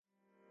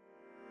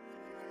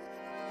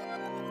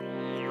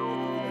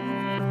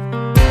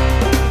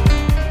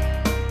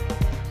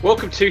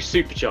Welcome to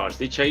Supercharge,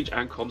 the Change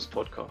and Comms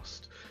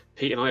podcast.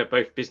 Pete and I are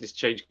both business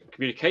change and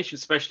communication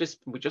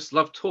specialists, and we just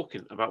love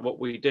talking about what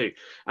we do.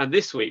 And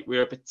this week, we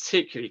are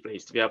particularly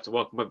pleased to be able to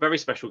welcome a very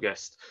special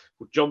guest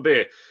called Jon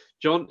Beer.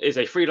 Jon is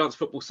a freelance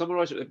football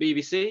summariser at the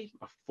BBC,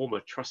 a former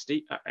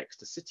trustee at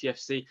Exeter City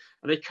FC,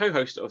 and a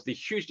co-host of the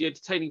hugely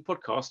entertaining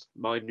podcast,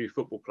 My New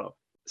Football Club.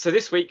 So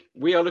this week,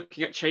 we are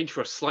looking at change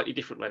for a slightly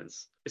different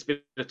lens. It's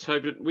been a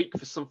turbulent week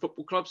for some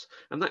football clubs,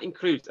 and that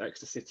includes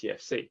Exeter City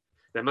FC.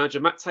 Their manager,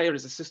 Matt Taylor, and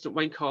his assistant,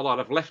 Wayne Carlisle,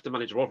 have left the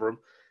manager Rotherham,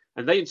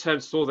 and they in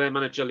turn saw their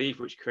manager leave,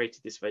 which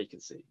created this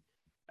vacancy.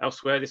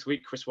 Elsewhere this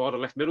week, Chris Wilder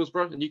left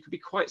Middlesbrough, and you can be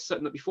quite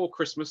certain that before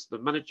Christmas, the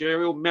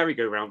managerial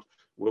merry-go-round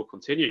will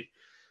continue.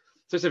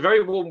 So it's a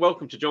very warm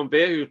welcome to Jon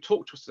Beer, who will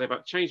talk to us today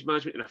about change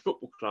management in a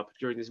football club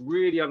during this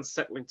really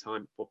unsettling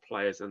time for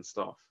players and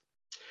staff.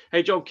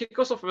 Hey, Jon, kick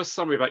us off with a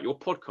summary about your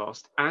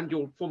podcast and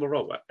your former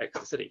role at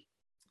Exeter City.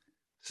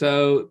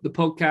 So the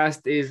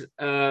podcast is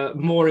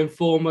more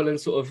informal and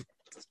sort of,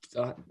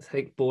 I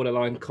think,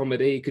 borderline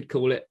comedy, you could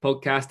call it,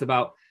 podcast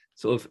about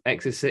sort of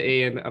Exeter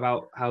City and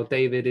about how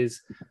David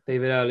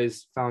Earl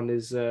has found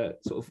his sort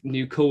of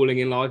new calling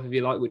in life, if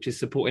you like, which is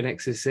supporting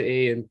Exeter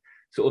City, and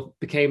sort of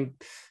became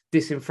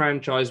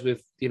disenfranchised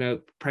with,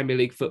 Premier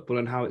League football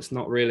and how it's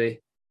not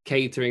really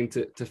catering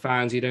to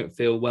fans. You don't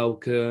feel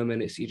welcome,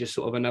 and you're just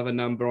sort of another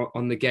number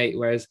on the gate.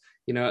 Whereas,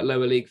 at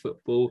lower league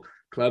football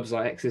clubs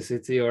like Exeter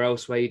City or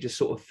elsewhere, you just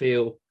sort of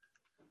feel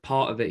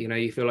part of it.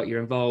 You feel like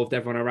you're involved,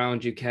 everyone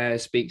around you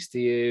cares, speaks to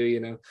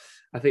you.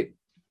 I think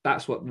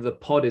that's what the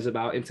pod is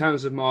about. In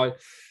terms of my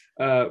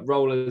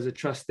role as a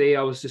trustee,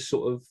 I was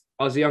the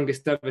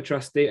youngest ever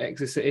trustee at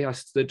Exeter City. I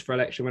stood for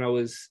election when I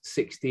was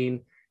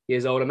 16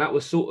 years old, and that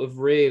was sort of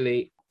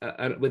really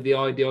with the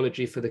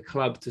ideology for the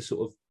club to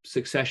sort of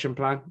succession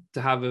plan,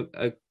 to have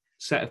a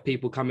set of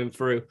people coming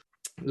through,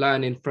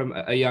 learning from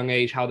a young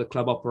age how the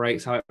club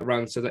operates, how it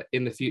runs, so that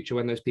in the future,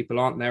 when those people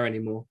aren't there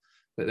anymore,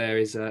 that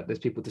there's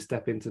people to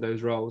step into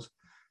those roles.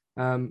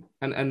 And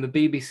the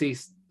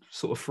BBC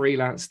sort of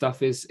freelance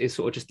stuff is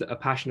sort of just a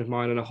passion of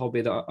mine and a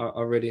hobby that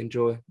I really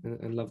enjoy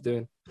and love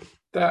doing.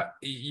 That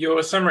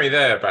your summary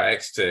there about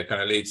Exeter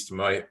kind of leads to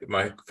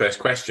my first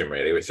question,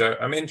 really, which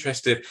I'm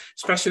interested,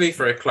 especially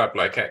for a club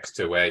like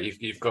Exeter, where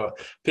you've got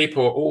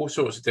people at all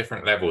sorts of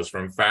different levels,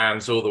 from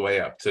fans all the way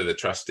up to the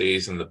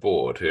trustees and the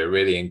board, who are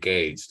really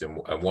engaged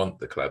and want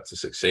the club to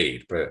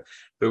succeed. But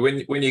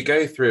when you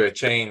go through a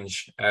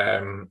change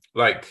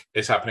like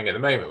is happening at the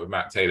moment with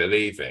Matt Taylor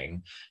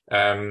leaving,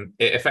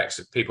 it affects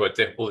people at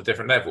all the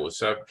different levels.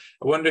 So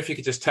I wonder if you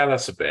could just tell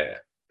us a bit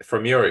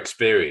from your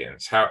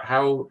experience,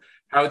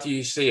 how do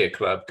you see a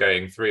club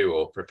going through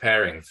or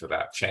preparing for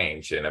that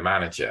change in a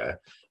manager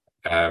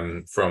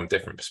from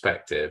different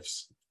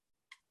perspectives?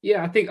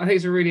 Yeah, I think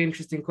it's a really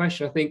interesting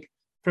question. I think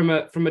from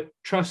a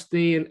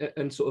trustee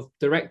and sort of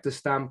director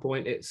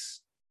standpoint,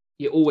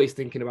 you're always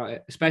thinking about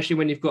it, especially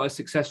when you've got a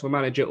successful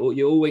manager, or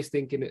you're always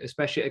thinking,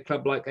 especially at a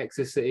club like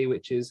Exeter City,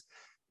 which is,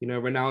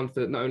 renowned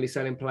for not only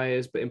selling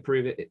players, but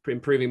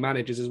improving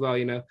managers as well.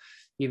 Even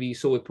you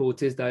saw with Paul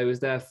Tisdale, who was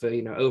there for,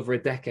 over a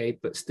decade,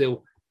 but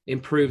still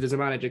improved as a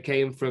manager,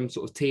 came from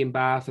sort of Team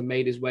Bath and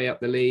made his way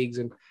up the leagues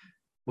and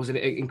was an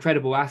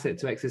incredible asset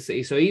to Exeter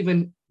City. So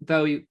even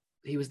though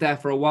he was there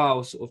for a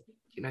while, sort of,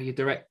 your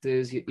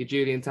directors, your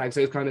Julian Tags,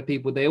 those kind of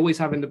people, they always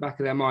have in the back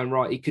of their mind,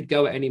 right, he could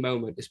go at any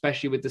moment,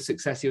 especially with the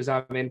success he was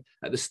having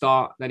at the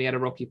start. Then he had a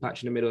rocky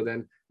patch in the middle,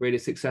 then really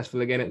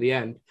successful again at the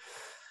end.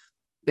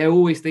 They're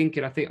always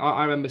thinking, I think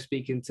I remember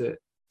speaking to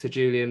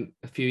Julian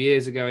a few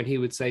years ago, and he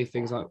would say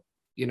things like,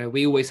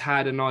 we always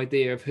had an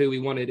idea of who we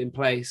wanted in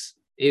place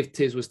if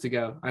Tiz was to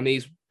go, and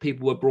these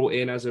people were brought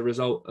in as a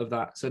result of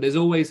that. So there's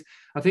always,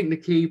 I think the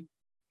key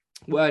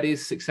word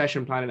is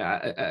succession planning.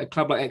 At a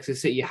club like Exeter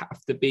City, you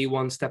have to be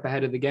one step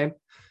ahead of the game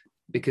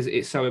because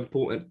it's so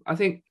important. I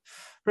think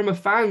from a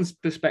fan's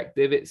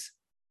perspective, it's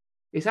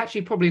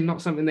actually probably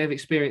not something they've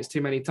experienced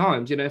too many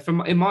times.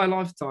 In my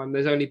lifetime,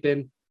 there's only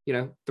been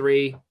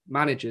 3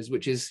 managers,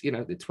 which is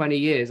the 20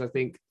 years. I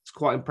think it's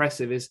quite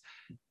impressive as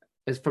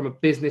from a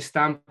business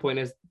standpoint,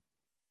 as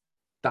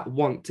that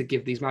want to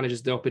give these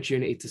managers the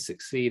opportunity to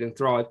succeed and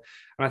thrive.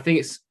 And I think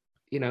it's,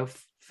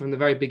 from the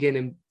very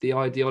beginning, the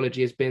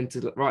ideology has been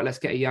to, right, let's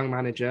get a young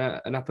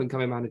manager, an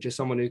up-and-coming manager,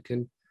 someone who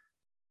can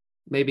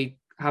maybe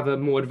have a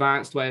more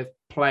advanced way of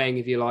playing,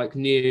 if you like,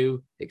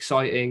 new,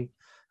 exciting,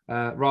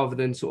 rather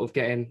than sort of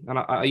getting, and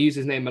I use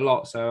his name a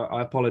lot, so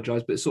I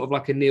apologise, but sort of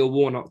like a Neil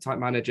Warnock type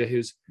manager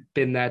who's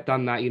been there,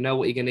 done that, you know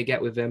what you're going to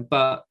get with him,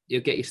 but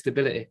you'll get your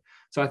stability.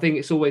 So I think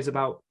it's always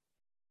about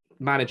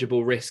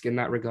manageable risk in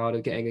that regard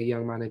of getting a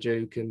young manager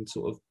who can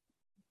sort of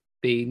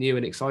be new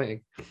and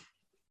exciting.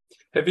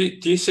 Do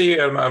you see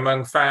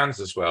among fans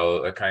as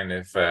well a kind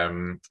of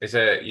is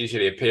there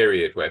usually a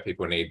period where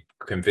people need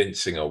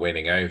convincing or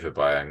winning over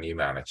by a new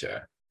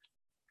manager?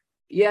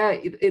 Yeah,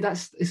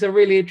 it's a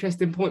really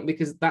interesting point,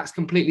 because that's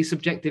completely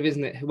subjective,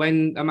 isn't it?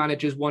 When a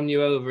manager's won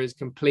you over is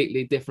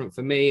completely different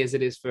for me as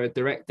it is for a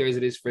director, as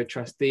it is for a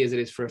trustee, as it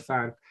is for a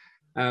fan.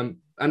 And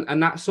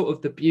that's sort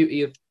of the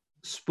beauty of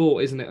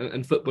sport, isn't it?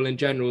 And football in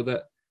general,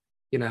 that,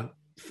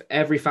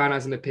 every fan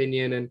has an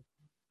opinion, and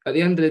at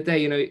the end of the day,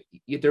 you know,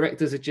 your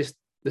directors are just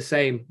the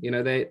same. You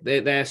know,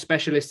 they're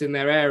specialists in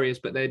their areas,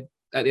 but they,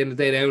 at the end of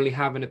the day, they only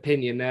have an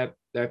opinion. Their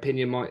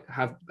opinion might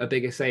have a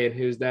bigger say in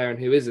who's there and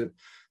who isn't.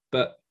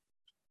 But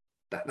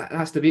that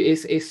has to be.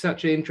 It's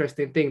such an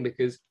interesting thing,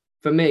 because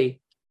for me,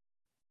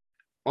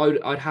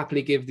 I'd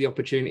happily give the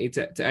opportunity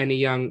to any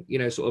young, you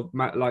know, sort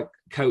of like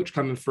coach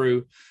coming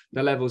through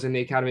the levels in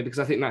the academy, because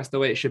I think that's the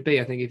way it should be.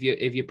 I think if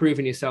you're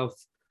proving yourself,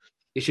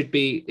 it should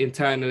be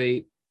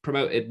internally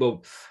promoted.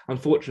 Well,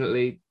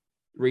 unfortunately,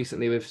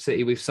 recently with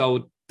City, we've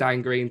sold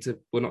Dan Green to,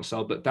 well, not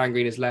sold, but Dan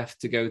Green has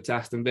left to go to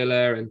Aston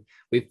Villa, and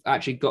we've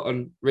actually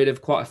gotten rid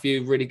of quite a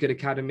few really good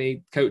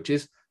academy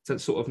coaches to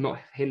sort of not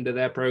hinder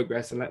their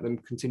progress and let them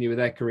continue with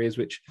their careers,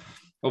 which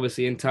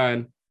obviously in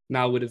turn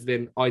now would have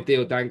been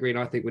ideal. Dan Green,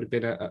 I think, would have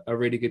been a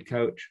really good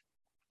coach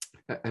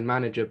and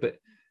manager. But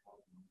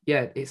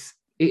yeah, it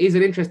is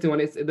an interesting one.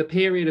 It's the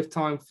period of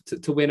time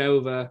to win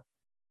over,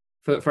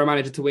 for a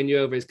manager to win you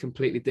over, is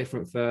completely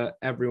different for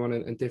everyone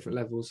and different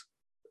levels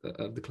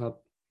of the club.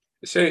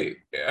 So,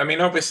 I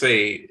mean,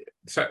 obviously,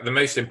 the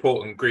most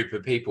important group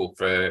of people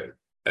for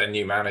a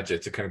new manager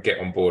to kind of get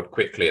on board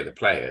quickly are the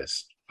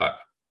players,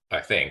 I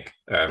think.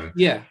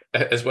 Yeah.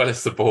 As well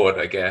as the board,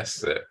 I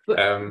guess.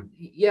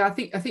 Yeah, I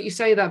think you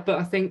say that, but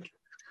I think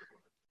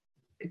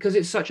because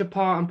it's such a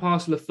part and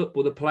parcel of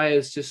football, the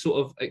players just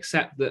sort of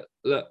accept that,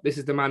 look, this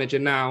is the manager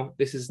now,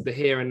 this is the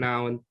here and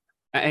now, and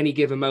at any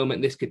given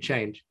moment, this could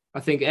change. I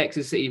think at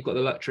Exeter City, you've got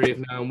the luxury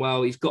of knowing,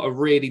 well, he's got to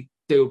really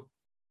do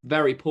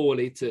very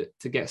poorly to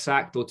get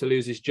sacked or to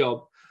lose his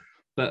job.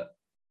 But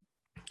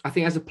I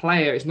think as a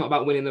player, it's not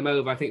about winning them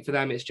over. I think for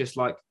them, it's just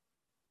like,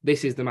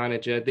 this is the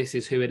manager, this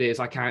is who it is.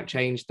 I can't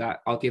change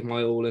that. I'll give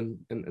my all, and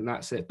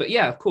that's it. But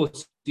yeah, of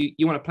course,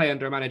 you want to play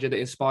under a manager that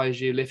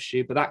inspires you, lifts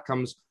you, but that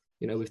comes,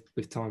 you know,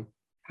 with time.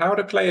 How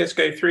do players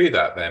go through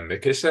that then?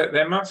 Because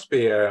there must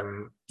be,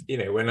 you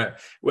know,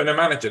 when a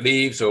manager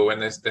leaves, or when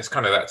there's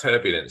kind of that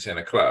turbulence in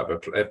a club,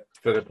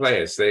 for the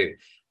players,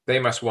 they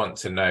must want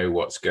to know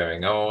what's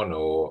going on,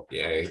 or,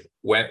 you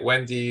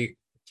know,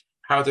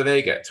 how do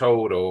they get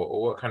told,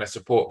 or what kind of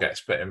support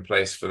gets put in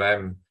place for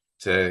them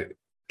to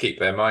keep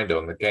their mind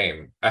on the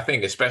game? I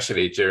think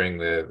especially during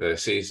the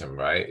season,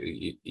 right?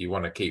 You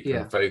want to keep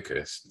them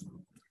focused.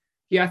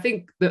 Yeah, I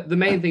think that the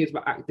main thing is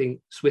about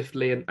acting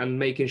swiftly and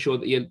making sure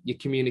that your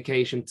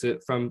communication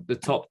from the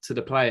top to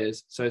the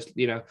players. So,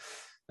 you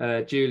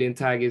know, Julian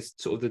Tagg is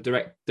sort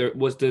of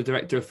was the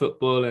director of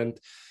football, and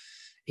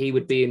he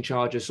would be in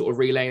charge of sort of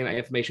relaying that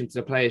information to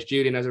the players.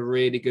 Julian has a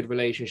really good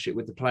relationship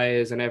with the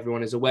players, and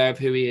everyone is aware of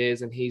who he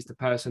is, and he's the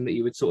person that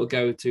you would sort of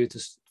go to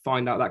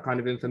find out that kind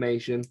of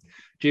information.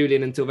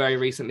 Julian, until very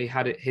recently,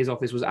 his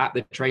office was at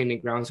the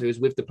training ground, so he was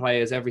with the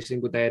players every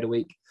single day of the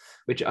week,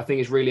 which I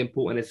think is really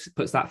important. It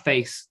puts that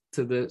face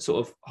to the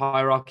sort of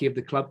hierarchy of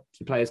the club.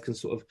 The players can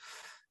sort of,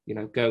 you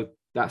know, go,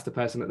 that's the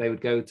person that they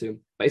would go to.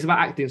 But it's about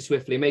acting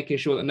swiftly, making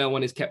sure that no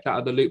one is kept out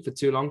of the loop for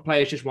too long.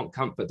 Players just want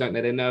comfort, don't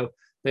they?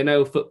 They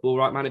know football,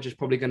 right? Manager's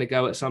probably going to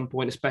go at some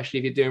point, especially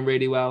if you're doing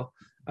really well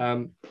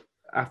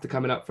after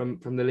coming up from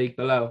the league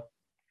below.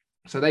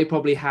 So they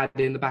probably had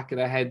in the back of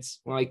their heads,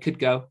 well, he could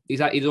go.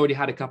 He's already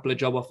had a couple of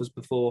job offers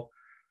before.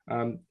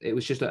 It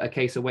was just a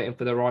case of waiting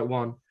for the right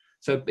one.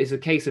 So it's a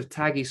case of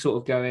Taggy sort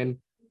of going,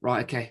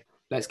 right, okay,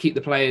 let's keep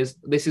the players.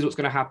 This is what's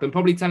going to happen.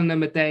 Probably telling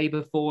them a day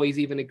before he's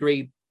even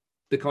agreed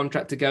the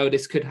contract to go.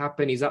 This could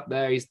happen. He's up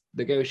there. He's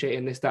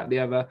negotiating this, that, the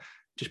other.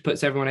 Just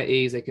puts everyone at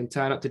ease. They can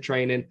turn up to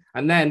training,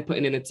 and then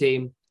putting in a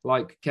team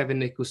like Kevin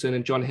Nicholson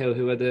and John Hill,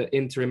 who are the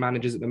interim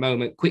managers at the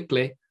moment,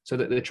 quickly, so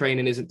that the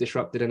training isn't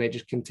disrupted and they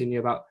just continue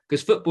about.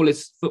 Because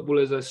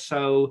footballers are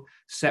so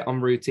set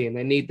on routine.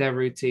 They need their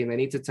routine. They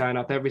need to turn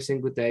up every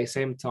single day,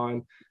 same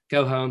time,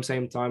 go home,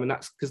 same time. And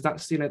that's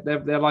because you know,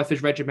 their life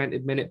is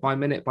regimented minute by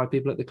minute by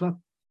people at the club.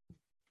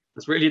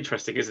 That's really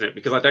interesting, isn't it?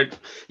 Because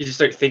you just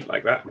don't think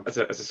like that as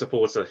a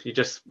supporter. You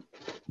just,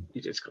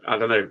 I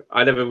don't know.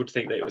 I never would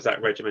think that it was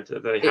that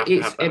regimented. That they have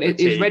to have that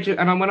routine.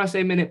 And when I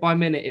say minute by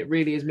minute, it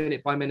really is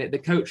minute by minute. The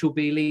coach will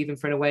be leaving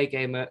for an away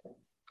game at,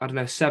 I don't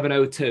know,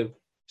 7:02.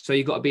 So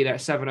you've got to be there at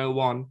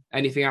 7:01.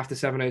 Anything after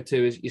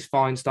 7:02 is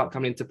fine. Start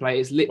coming into play.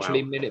 It's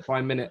literally minute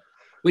by minute,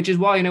 which is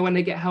why, you know, when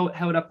they get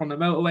held up on the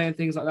motorway and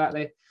things like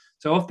that,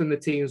 so often the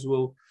teams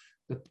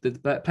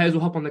the players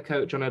will hop on the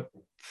coach on a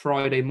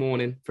Friday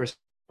morning for a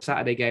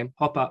Saturday game,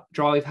 hop up,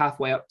 drive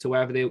halfway up to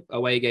wherever the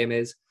away game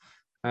is,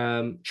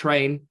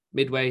 train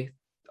midway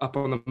up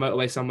on the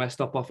motorway somewhere,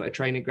 stop off at a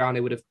training ground.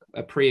 They would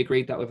have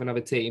pre-agreed that with another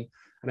team,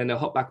 and then they'll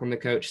hop back on the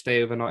coach,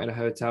 stay overnight in a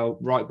hotel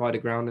right by the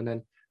ground, and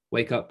then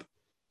wake up,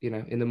 you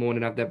know, in the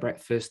morning, have their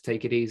breakfast,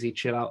 take it easy,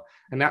 chill out.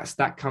 And that's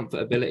that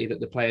comfortability that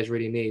the players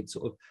really need.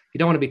 Sort of, you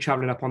don't want to be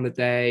traveling up on the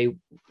day,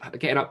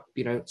 getting up,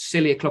 you know,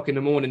 silly o'clock in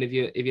the morning if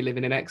you're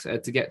living in Exeter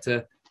to get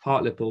to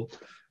Hartlepool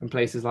and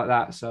places like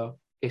that. So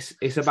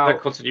it's about,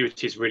 that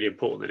continuity is really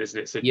important, then,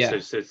 isn't it? So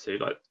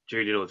like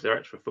Julian, or the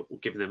director of football,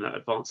 giving them that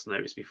advance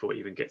notice before it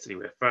even gets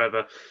anywhere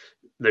further.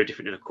 No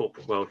different in a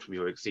corporate world from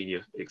your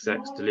senior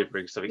execs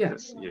delivering something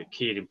that's, you know,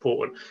 key and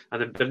important.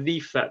 And then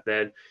beneath that,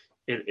 then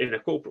in a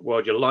corporate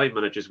world, your line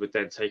managers would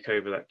then take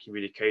over that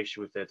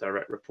communication with their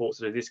direct reports.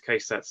 And in this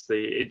case, that's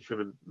the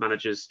interim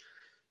managers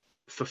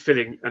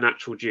fulfilling an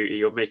actual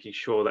duty of making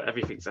sure that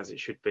everything's as it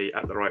should be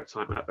at the right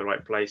time, at the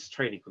right place.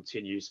 Training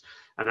continues,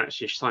 and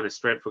actually a sign of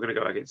strength. We're going to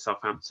go against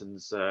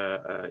Southampton's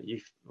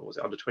youth, what was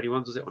it, under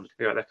 21s? Was it?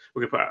 We're going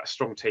to put out a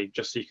strong team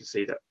just so you can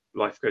see that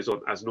life goes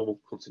on as normal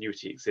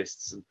continuity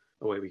exists, and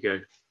away we go.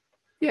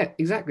 Yeah,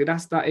 exactly.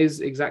 That is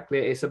exactly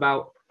it. It's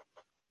about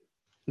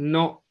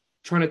not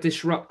trying to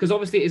disrupt, because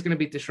obviously it is going to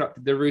be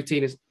disrupted. The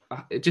routine is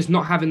just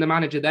not having the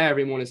manager there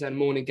every morning saying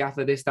morning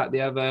gaffer, this, that,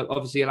 the other.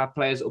 Obviously you'll have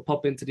players that will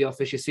pop into the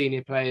office, your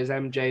senior players,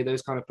 MJ,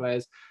 those kind of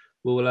players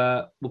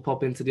will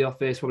pop into the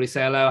office, probably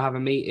say hello, have a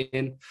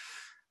meeting.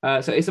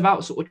 So it's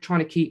about sort of trying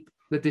to keep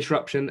the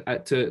disruption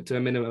to a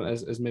minimum,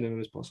 as minimum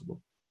as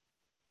possible.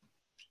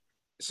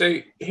 So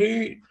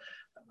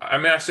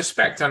I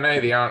suspect I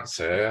know the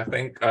answer.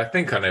 I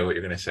think I know what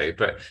you're going to say,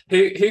 but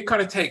who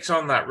kind of takes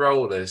on that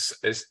role as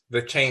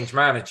the change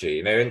manager?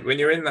 You know, when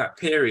you're in that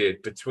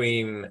period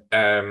between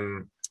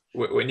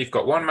when you've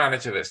got one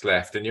manager that's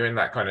left and you're in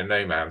that kind of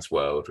no man's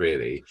world,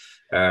 really,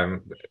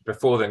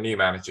 before the new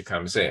manager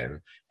comes in,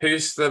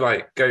 who's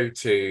the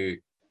go-to?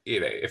 You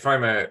know, if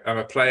I'm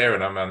a player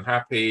and I'm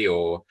unhappy,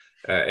 or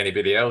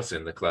anybody else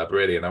in the club,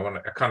 really, and I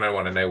kind of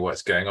want to know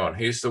what's going on.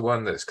 Who's the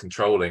one that's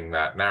controlling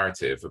that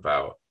narrative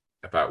about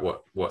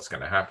what's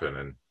going to happen,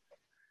 and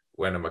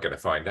when am I going to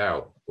find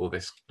out, all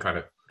this kind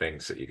of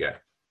things that you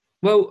get?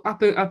 Well,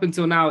 up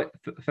until now,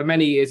 for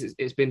many years,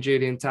 it's been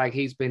Julian Tagg.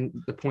 He's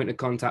been the point of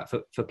contact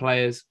for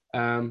players,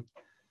 and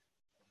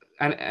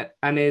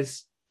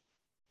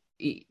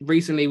he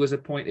recently was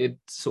appointed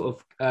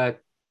sort of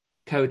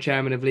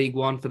co-chairman of League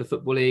One for the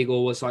Football League,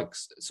 or was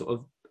sort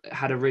of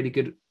had a really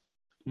good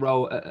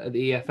role at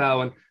the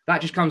EFL, and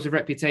that just comes with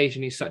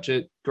reputation. He's such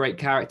a great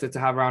character to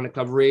have around the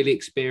club, really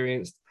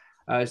experienced.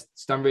 He's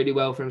done really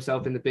well for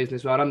himself in the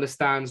business world,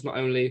 understands not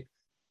only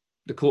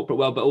the corporate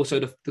world, but also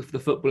the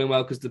footballing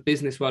world, because the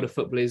business world of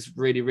football is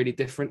really, really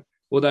different.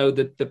 Although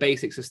the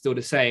basics are still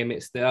the same,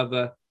 it's the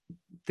other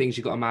things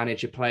you've got to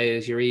manage, your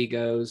players, your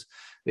egos,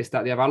 this,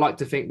 that, the other. I like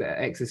to think that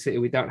at Exeter City,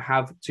 we don't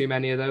have too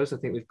many of those. I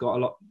think we've got a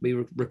lot.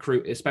 We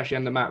recruit, especially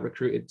under Matt,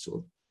 recruited sort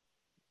of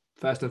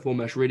first and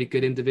foremost really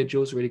good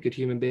individuals, really good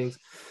human beings.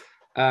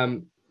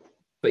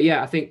 But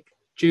yeah, I think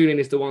Julian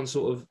is the one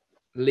sort of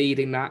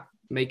leading that,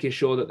 making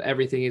sure that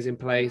everything is in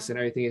place and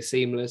everything is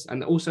seamless.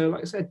 And also,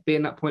 like I said,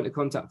 being that point of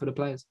contact for the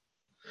players.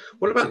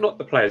 What about not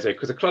the players, though?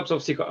 Because the club's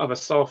obviously got other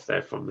staff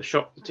there, from the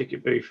shop, the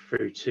ticket booth,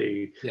 through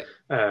to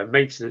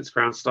maintenance,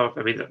 ground staff.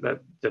 I mean,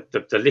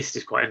 the list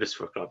is quite endless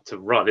for a club to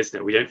run, isn't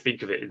it? We don't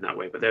think of it in that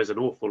way, but there's an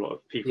awful lot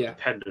of people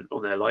dependent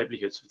on their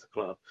livelihoods of the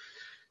club.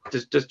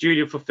 Does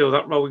Julian fulfil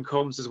that role in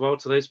comms as well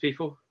to those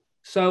people?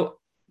 So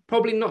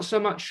probably not so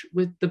much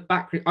with the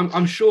background.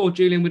 I'm sure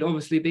Julian would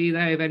obviously be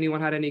there if anyone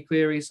had any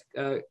queries,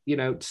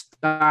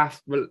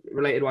 staff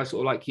related wise,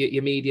 sort of like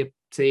your media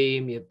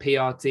team, your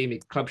PR team, your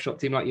club shop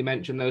team, like you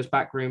mentioned, those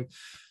backroom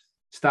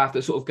staff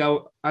that sort of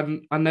go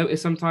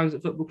unnoticed sometimes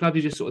at football clubs.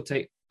 You just sort of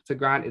take for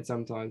granted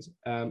sometimes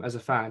as a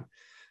fan.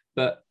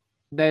 But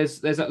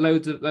there's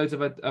loads of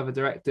other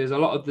directors. A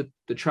lot of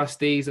the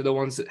trustees are the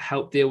ones that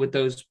help deal with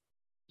those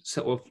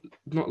sort of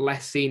not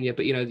less senior,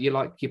 but you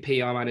like your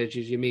PR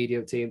managers, your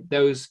media team.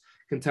 Those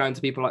can turn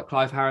to people like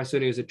Clive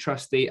Harrison, who's a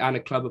trustee and a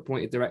club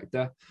appointed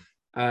director.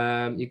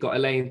 You've got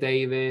Elaine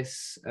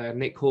Davis,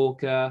 Nick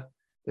Hawker.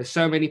 There's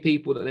so many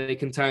people that they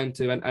can turn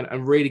to,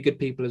 and really good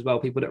people as well,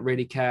 people that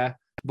really care,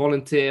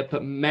 volunteer,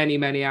 put many,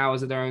 many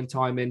hours of their own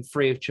time in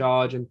free of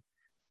charge. And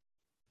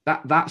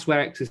that's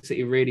where Exeter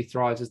City really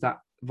thrives, is that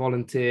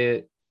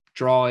volunteer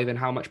drive and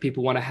how much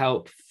people want to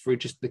help through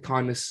just the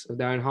kindness of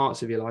their own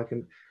hearts, if you like.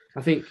 And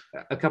I think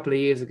a couple of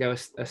years ago,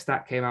 a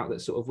stat came out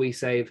that sort of we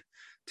save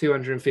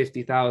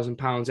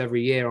 £250,000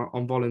 every year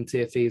on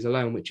volunteer fees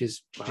alone, which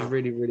is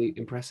really, really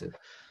impressive.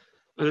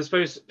 And I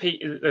suppose,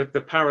 Pete,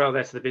 the parallel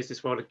there to the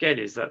business world again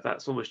is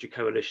that's almost your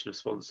coalition of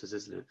sponsors,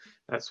 isn't it?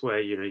 That's where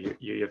you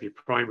have your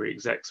primary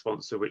exec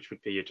sponsor, which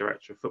would be your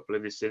director of football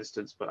in this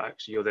instance, but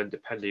actually you're then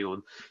depending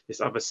on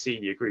this other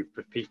senior group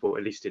of people,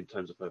 at least in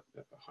terms of a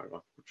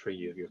hierarchical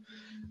tree of your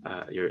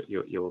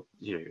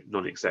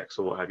non-execs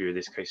or what have you, in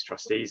this case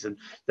trustees, and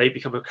they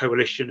become a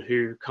coalition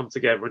who come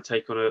together and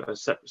take on a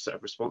separate set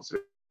of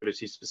responsibilities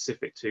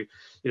specific to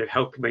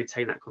helping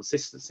maintain that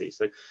consistency.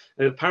 So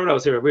the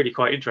parallels here are really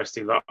quite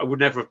interesting. That I would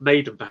never have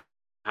made them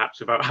perhaps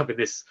without having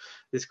this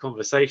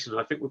conversation.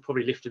 I think we're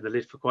probably lifting the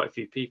lid for quite a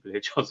few people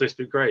here, John. So it's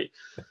been great.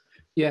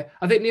 Yeah,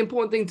 I think the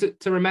important thing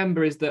to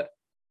remember is that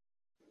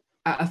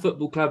at a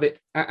football club,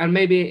 and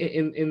maybe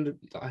in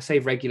I say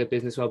regular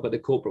business world, but the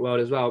corporate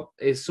world as well,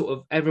 is sort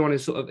of everyone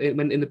is sort of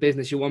in the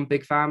business. You're one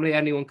big family.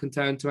 Anyone can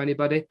turn to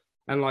anybody,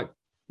 and like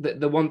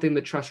the one thing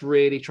the trust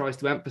really tries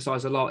to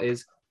emphasize a lot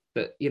is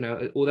that,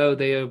 although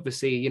they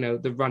oversee,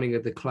 the running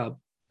of the club,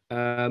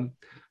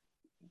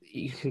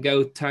 you can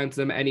go turn to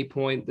them at any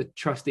point. The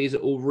trustees are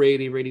all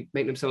really, really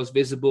make themselves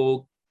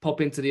visible, pop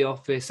into the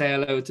office, say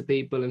hello to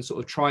people, and sort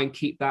of try and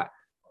keep that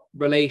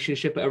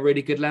relationship at a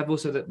really good level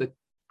so that the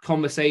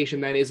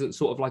conversation then isn't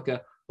sort of like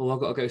a, oh, I've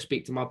got to go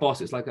speak to my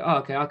boss. It's like, oh,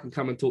 okay, I can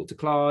come and talk to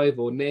Clive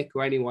or Nick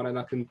or anyone, and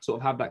I can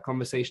sort of have that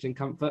conversation in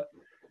comfort.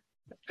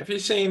 Have you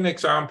seen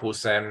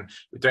examples then?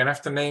 We don't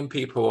have to name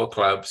people or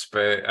clubs,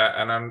 but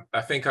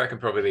I think I can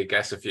probably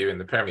guess a few in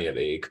the Premier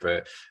League.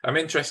 But I'm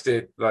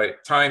interested,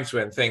 like times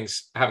when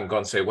things haven't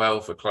gone so well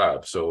for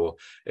clubs, or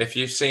if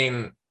you've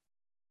seen,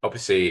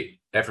 obviously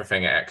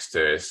everything at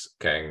Exeter is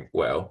going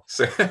well,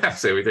 so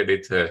we don't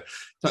need to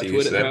Touch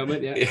wood at the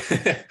moment,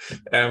 yeah.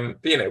 But,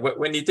 you know,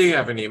 when you do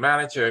have a new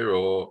manager,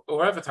 or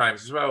other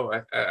times as well,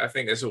 I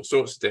think there's all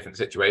sorts of different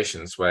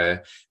situations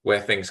where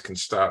things can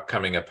start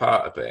coming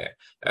apart a bit.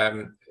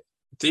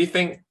 Do you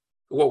think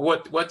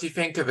what do you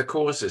think are the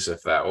causes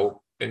of that, or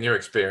in your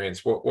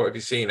experience, what have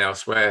you seen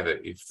elsewhere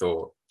that you've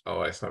thought,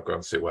 oh, it's not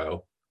gone so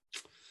well?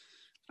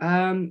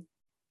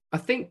 I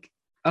think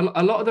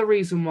a lot of the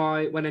reason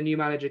why when a new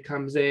manager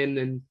comes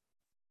in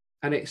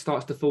and it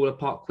starts to fall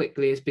apart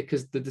quickly is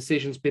because the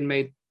decision's been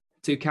made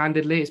too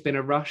candidly. It's been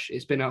a rush.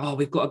 It's been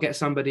we've got to get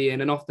somebody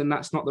in, and often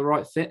that's not the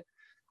right fit.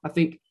 I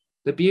think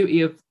the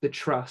beauty of the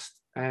trust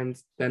and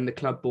then the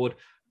club board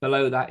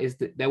below that is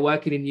that they're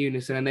working in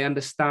unison and they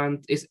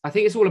understand. I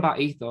think it's all about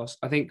ethos.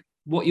 I think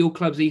what your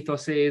club's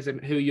ethos is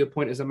and who you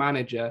appoint as a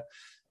manager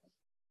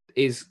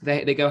is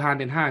they go hand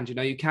in hand. You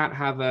know, you can't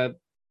have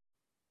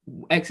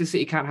Exeter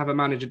City can't have a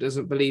manager that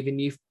doesn't believe in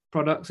youth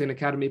products and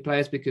academy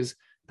players, because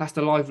that's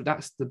the life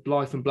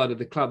and blood of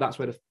the club.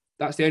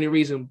 That's the only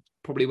reason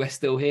probably we're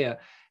still here,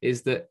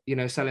 is that, you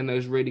know, selling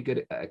those really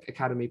good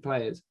academy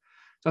players.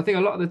 So I think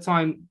a lot of the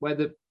time where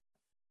the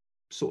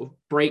sort of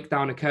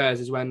breakdown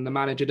occurs is when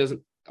the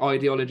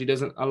ideology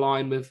doesn't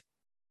align with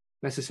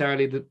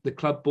necessarily the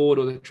club board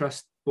or the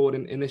trust board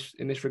in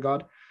this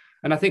regard.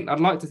 And I think I'd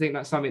like to think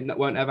that's something that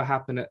won't ever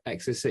happen at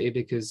Exeter City,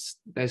 because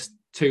there's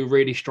two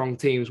really strong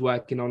teams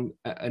working on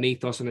an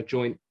ethos and a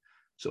joint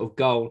sort of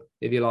goal,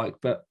 if you like.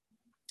 But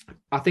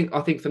I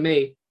think for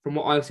me, from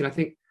what I've seen,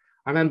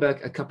 I remember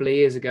a couple of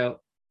years ago,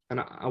 and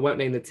I won't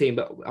name the team,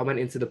 but I went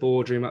into the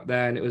boardroom up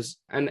there, and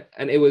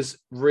it was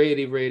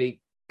really,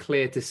 really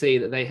clear to see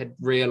that they had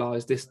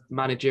realised this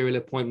managerial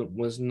appointment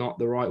was not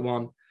the right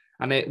one,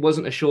 and it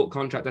wasn't a short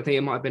contract. I think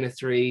it might have been a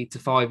 3 to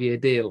 5 year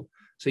deal.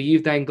 So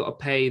you've then got to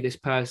pay this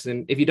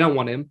person, if you don't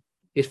want him,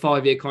 his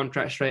 5-year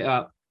contract straight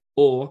up,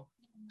 or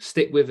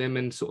stick with him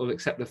and sort of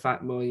accept the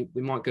fact, well, we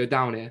might go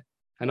down here.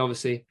 And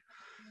obviously,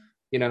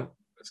 you know,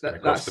 it's going to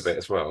cost a bit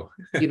as well.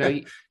 You know,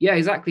 yeah,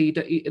 exactly.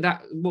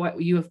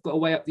 You have got to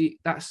weigh up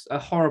that's a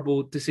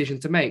horrible decision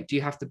to make. Do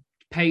you have to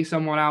pay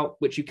someone out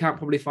which you can't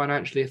probably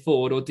financially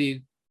afford, or do you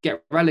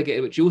get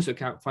relegated, which you also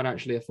can't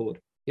financially afford?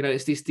 You know,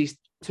 it's these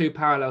two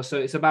parallels. So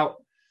it's about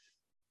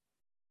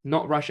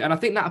not rush. And I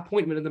think that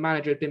appointment of the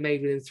manager had been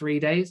made within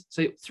 3 days.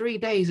 So 3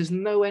 days is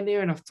nowhere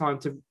near enough time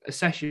to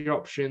assess your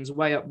options,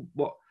 weigh up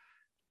what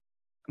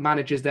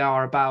managers they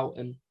are about.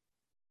 And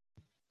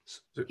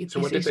so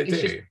what did they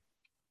do?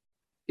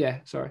 Yeah,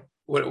 sorry.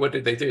 What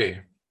did they do?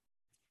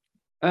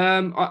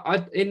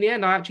 I in the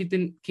end, I actually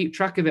didn't keep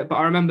track of it, but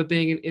I remember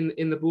being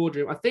in the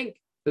boardroom. I think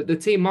that the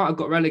team might have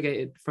got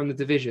relegated from the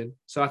division.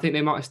 So I think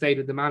they might have stayed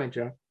with the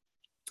manager.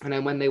 And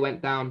then when they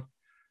went down,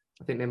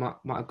 I think they might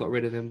have got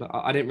rid of him, but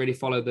I didn't really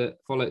follow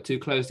it too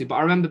closely. But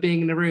I remember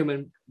being in the room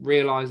and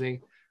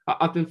realizing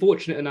I've been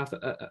fortunate enough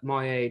at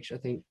my age. I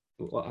think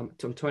I'm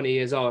 20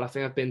 years old. I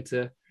think I've been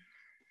to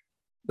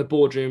the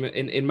boardroom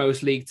in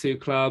most League Two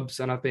clubs,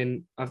 and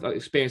I've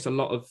experienced a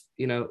lot of,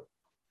 you know,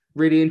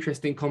 really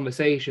interesting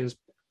conversations.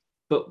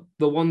 But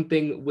the one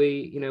thing that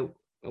we, you know,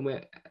 when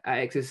we're at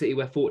Exeter City,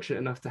 we're fortunate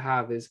enough to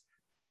have is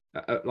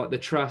like the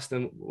trust.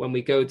 And when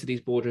we go to these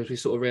boardrooms, we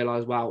sort of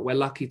realize, wow, we're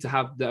lucky to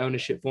have the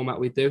ownership format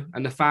we do,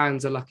 and the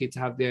fans are lucky to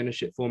have the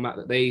ownership format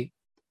that they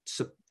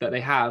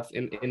have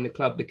in the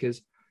club,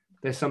 because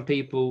there's some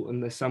people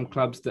and there's some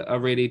clubs that are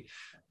really,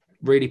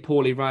 really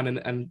poorly run,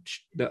 and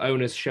the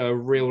owners show a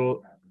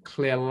real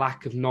clear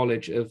lack of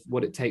knowledge of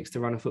what it takes to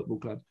run a football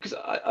club. Because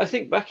I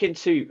think back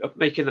into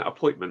making that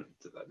appointment,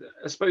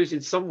 I suppose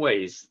in some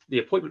ways the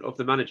appointment of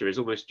the manager is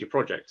almost your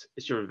project.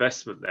 It's your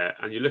investment there,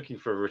 and you're looking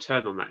for a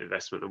return on that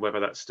investment, and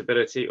whether that's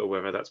stability or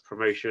whether that's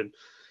promotion.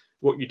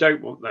 What you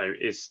don't want, though,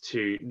 is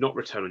to not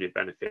return on your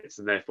benefits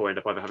and therefore end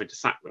up either having to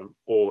sack them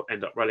or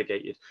end up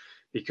relegated,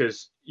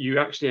 because you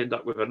actually end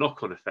up with a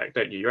knock-on effect,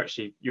 don't you? You're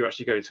actually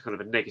going into kind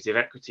of a negative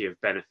equity of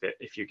benefit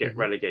if you get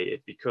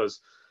relegated, because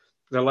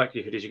the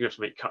likelihood is you're going to have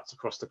to make cuts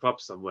across the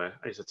club somewhere.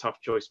 And it's a tough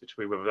choice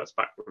between whether that's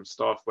backroom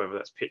staff, whether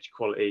that's pitch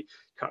quality,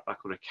 cut back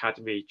on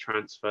academy,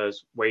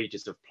 transfers,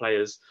 wages of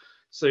players.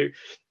 So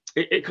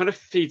it kind of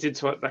feeds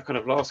into that kind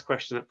of last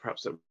question that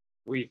perhaps that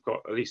we've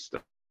got, at least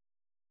that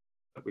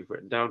we've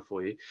written down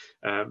for you.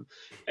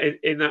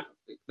 In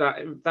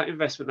that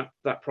investment,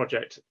 that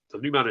project, the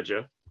new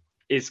manager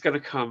is going to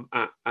come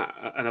at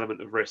an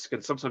element of risk,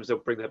 and sometimes they'll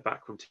bring their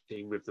backroom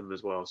team with them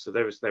as well. So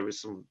there was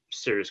some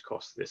serious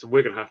cost to this, and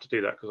we're going to have to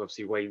do that because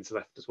obviously Wayne's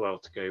left as well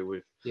to go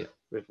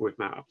with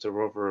Matt up to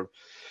Rotherham.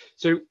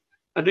 So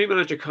a new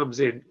manager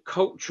comes in.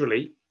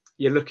 Culturally,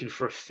 you're looking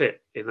for a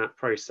fit in that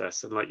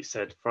process. And like you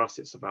said, for us,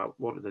 it's about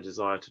wanting the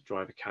desire to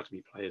drive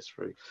academy players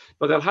through.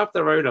 But they'll have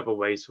their own other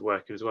ways of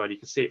working as well. And you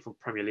can see it from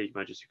Premier League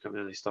managers who come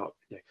in and they start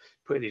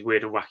putting these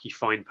weird and wacky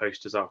fine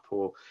posters up,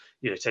 or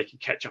taking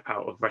ketchup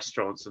out of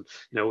restaurants,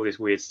 and all this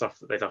weird stuff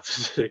that they'd have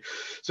to do.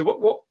 So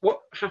what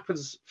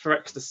happens for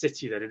Exeter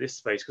City then in this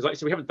space? Because like I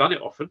said, we haven't done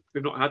it often.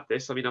 We've not had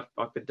this. I mean,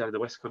 I've been down in the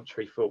West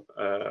Country for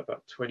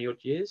about 20 odd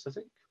years, I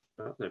think.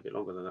 No, a bit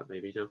longer than that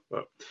maybe now.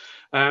 But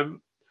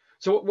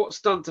so what's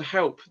done to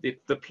help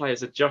the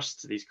players adjust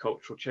to these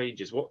cultural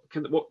changes? What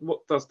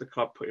does the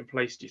club put in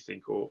place, do you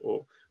think,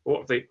 or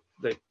what have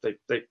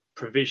they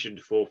provisioned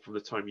for from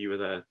the time you were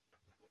there?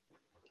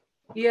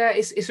 Yeah,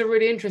 it's a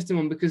really interesting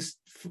one, because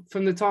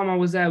from the time I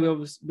was there,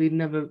 we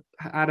never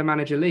had a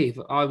manager leave.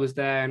 I was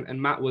there,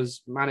 and Matt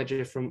was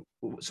manager from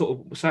sort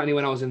of, certainly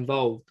when I was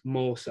involved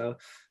more so.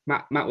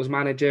 Matt was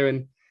manager,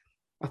 and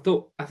I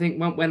think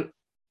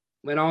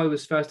when I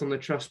was first on the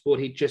trust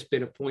board, he'd just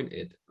been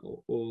appointed,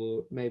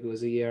 or maybe it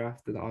was a year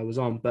after that I was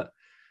on, but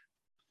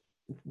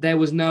there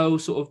was no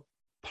sort of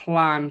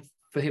plan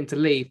for him to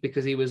leave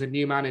because he was a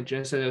new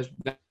manager. So there was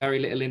very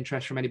little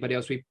interest from anybody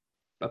else we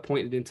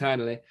appointed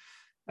internally,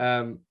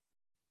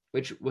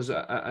 which was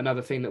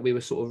another thing that we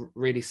were sort of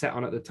really set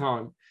on at the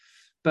time.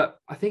 But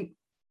I think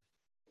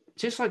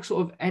just like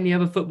sort of any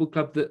other football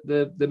club,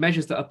 the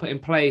measures that are put in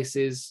place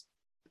is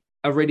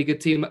a really good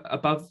team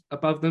above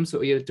them,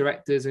 sort of your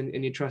directors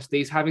and your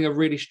trustees, having a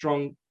really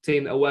strong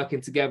team that are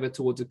working together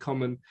towards a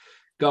common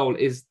goal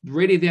is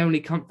really the only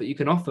comfort you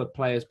can offer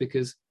players,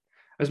 because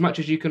as much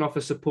as you can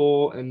offer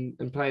support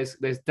and players,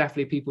 there's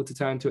definitely people to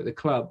turn to at the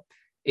club.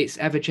 It's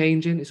ever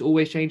changing. It's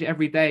always changing.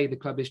 Every day the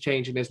club is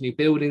changing. There's new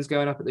buildings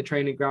going up at the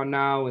training ground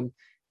now. And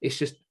it's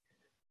just,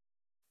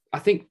 I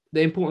think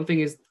the important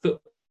thing is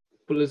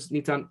footballers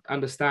need to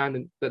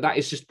understand that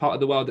is just part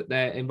of the world, that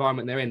their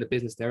environment they're in, the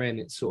business they're in.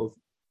 It's sort of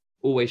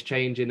always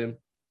changing, and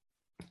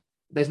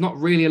there's not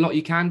really a lot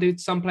you can do.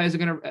 Some players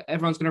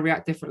everyone's going to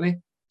react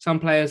differently. Some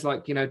players,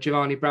 like,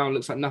 Giovanni Brown,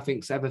 looks like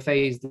nothing's ever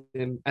fazed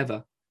him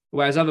ever.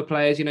 Whereas other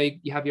players,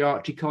 you have your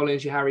Archie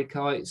Collins, your Harry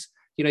Kites,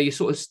 your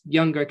sort of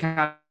younger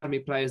academy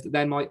players that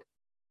then might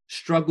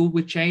struggle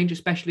with change,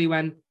 especially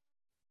when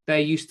they're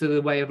used to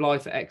the way of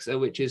life at Exeter,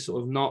 which is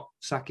sort of not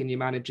sacking your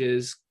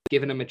managers,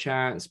 giving them a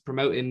chance,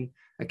 promoting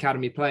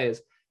academy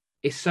players.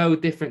 It's so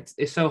different.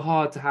 It's so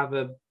hard to have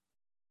a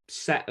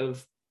set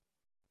of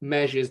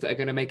measures that are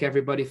going to make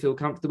everybody feel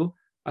comfortable.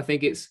 I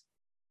think it's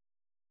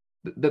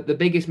the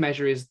biggest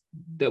measure is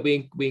that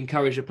we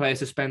encourage the players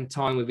to spend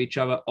time with each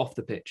other off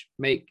the pitch,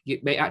 may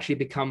actually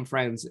become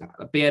friends,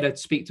 be able to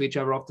speak to each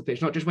other off the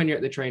pitch, not just when you're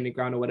at the training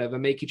ground or whatever,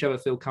 make each other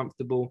feel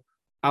comfortable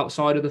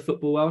outside of the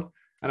football world.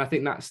 And I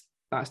think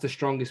that's the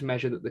strongest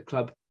measure that the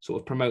club sort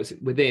of promotes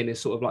within, is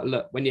sort of like,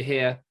 look, when you're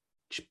here,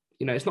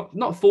 it's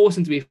not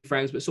forcing to be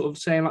friends, but sort of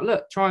saying like,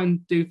 look, try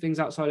and do things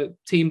outside of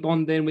team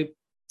bonding.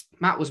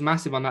 Matt was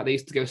massive on that. They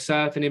used to go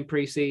surfing in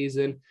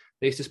pre-season.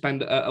 They used to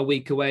spend a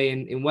week away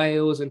in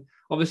Wales. And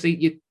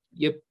obviously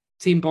your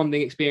team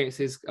bonding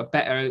experiences are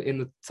better in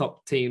the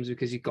top teams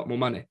because you've got more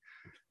money.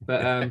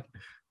 But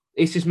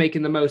it's just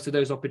making the most of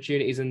those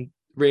opportunities and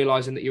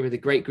realising that you're with a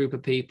great group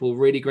of people,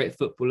 really great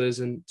footballers,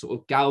 and sort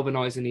of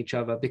galvanising each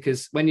other.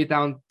 Because when you're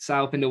down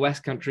south in the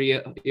West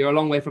Country, you're a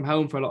long way from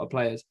home for a lot of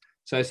players.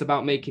 So it's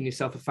about making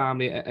yourself a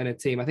family and a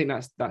team. I think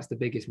that's the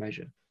biggest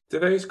measure. Do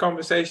those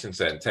conversations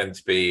then tend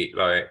to be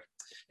like,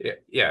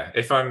 yeah,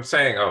 if I'm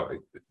saying, oh,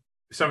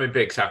 something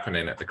big's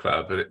happening at the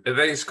club, are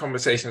those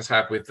conversations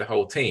had with the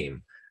whole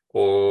team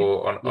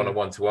or on a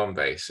one-to-one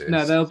basis?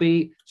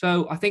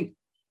 No, I think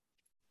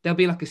there'll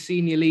be like a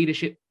senior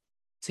leadership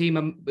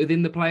team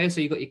within the players.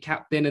 So you've got your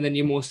captain and then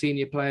your more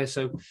senior players.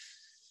 So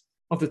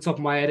off the top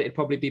of my head, it'd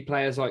probably be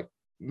players like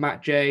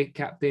Matt J,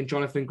 captain,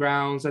 Jonathan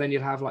Grounds, and then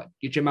you'll have like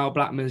your Jamal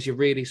Blackmans, your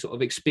really sort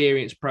of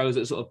experienced pros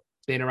that sort of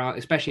been around,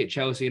 especially at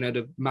Chelsea.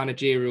 The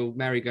managerial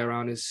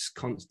merry-go-round is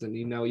constant.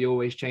 You're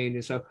always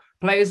changing. So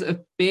players that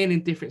have been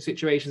in different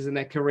situations in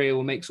their career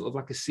will make sort of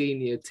like a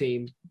senior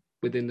team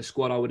within the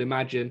squad, I would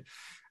imagine.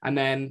 And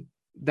then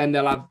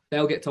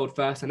they'll get told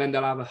first, and then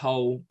they'll have a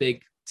whole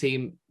big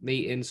team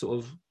meeting sort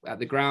of at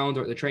the ground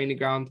or at the training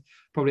ground,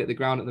 probably at the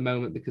ground at the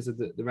moment because of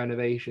the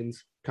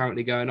renovations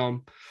currently going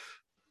on.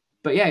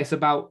 But yeah, it's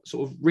about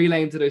sort of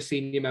relaying to those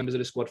senior members of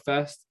the squad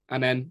first,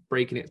 and then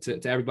breaking it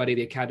to everybody,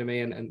 the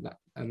academy, and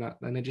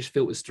it just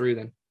filters through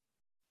then.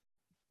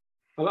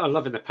 I'm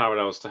loving the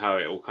parallels to how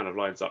it all kind of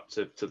lines up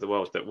to the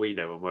world that we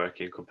know and work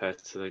in,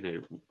 compared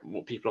to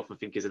what people often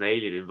think is an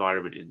alien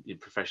environment in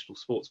professional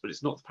sports. But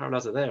it's not. The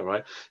parallels are there,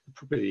 right?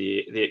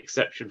 Probably the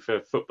exception for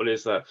football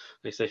is that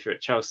they say if you're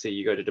at Chelsea,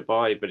 you go to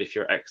Dubai, but if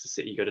you're at Exeter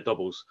City, you go to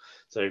Doubles.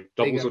 So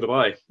Doubles or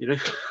Dubai,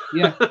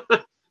 Yeah,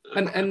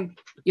 and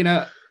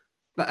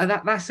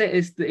that's it.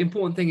 Is the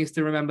important thing is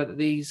to remember that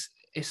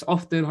it's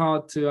often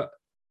hard to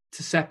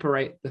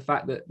separate the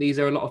fact that these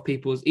are a lot of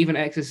people's, even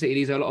Exeter City,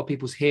 these are a lot of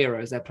people's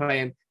heroes. They're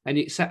playing, and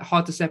it's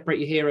hard to separate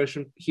your heroes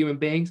from human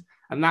beings.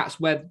 And that's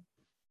why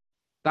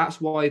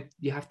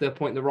you have to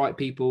appoint the right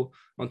people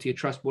onto your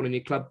trust board and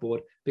your club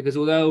board. Because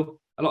although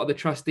a lot of the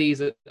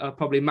trustees are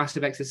probably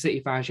massive Exeter City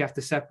fans. You have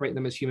to separate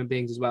them as human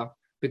beings as well,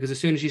 because as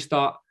soon as you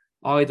start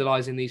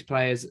idolizing these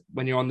players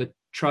when you're on the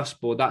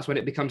trust board, that's when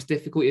it becomes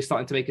difficult. You're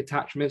starting to make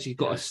attachments. You've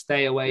got to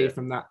stay away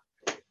from that.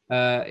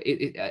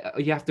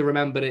 You have to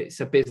remember that it's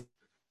a business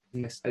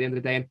at the end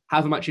of the day, and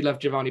however much you love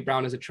Giovanni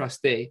Brown as a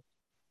trustee,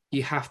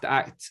 you have to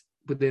act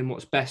within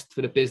what's best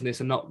for the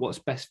business and not what's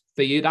best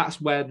for you. That's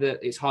where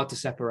it's hard to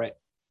separate,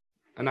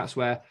 and that's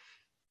where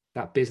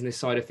that business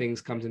side of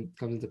things comes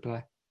into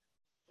play.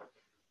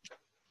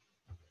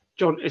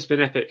 Jon, it's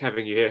been epic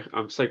having you here.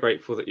 I'm so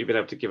grateful that you've been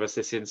able to give us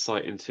this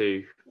insight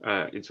into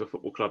a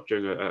football club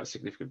during a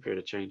significant period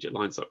of change. It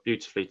lines up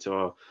beautifully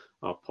to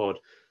our pod.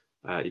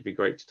 You've been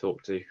great to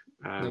talk to.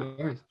 No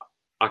worries.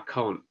 I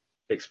can't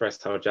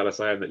express how jealous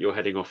I am that you're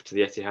heading off to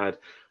the Etihad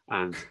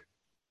and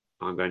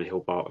I'm going to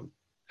Hill Barton.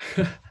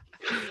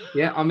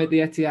 Yeah, I'm at the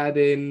Etihad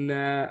in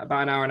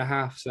about an hour and a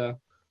half. So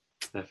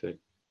perfect.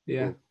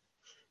 Yeah. Cool.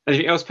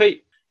 Anything else,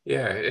 Pete?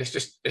 Yeah, it's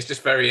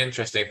just very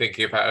interesting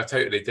thinking about a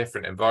totally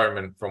different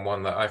environment from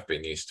one that I've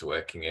been used to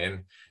working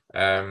in.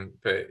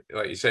 But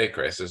like you say,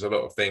 Chris, there's a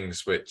lot of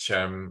things which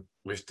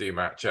do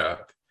match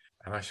up,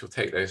 and I shall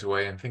take those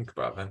away and think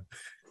about them.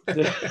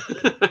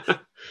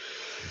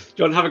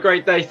 Jon, have a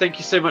great day. Thank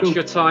you so much for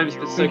your time. It's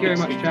been so good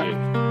to speak to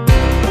you.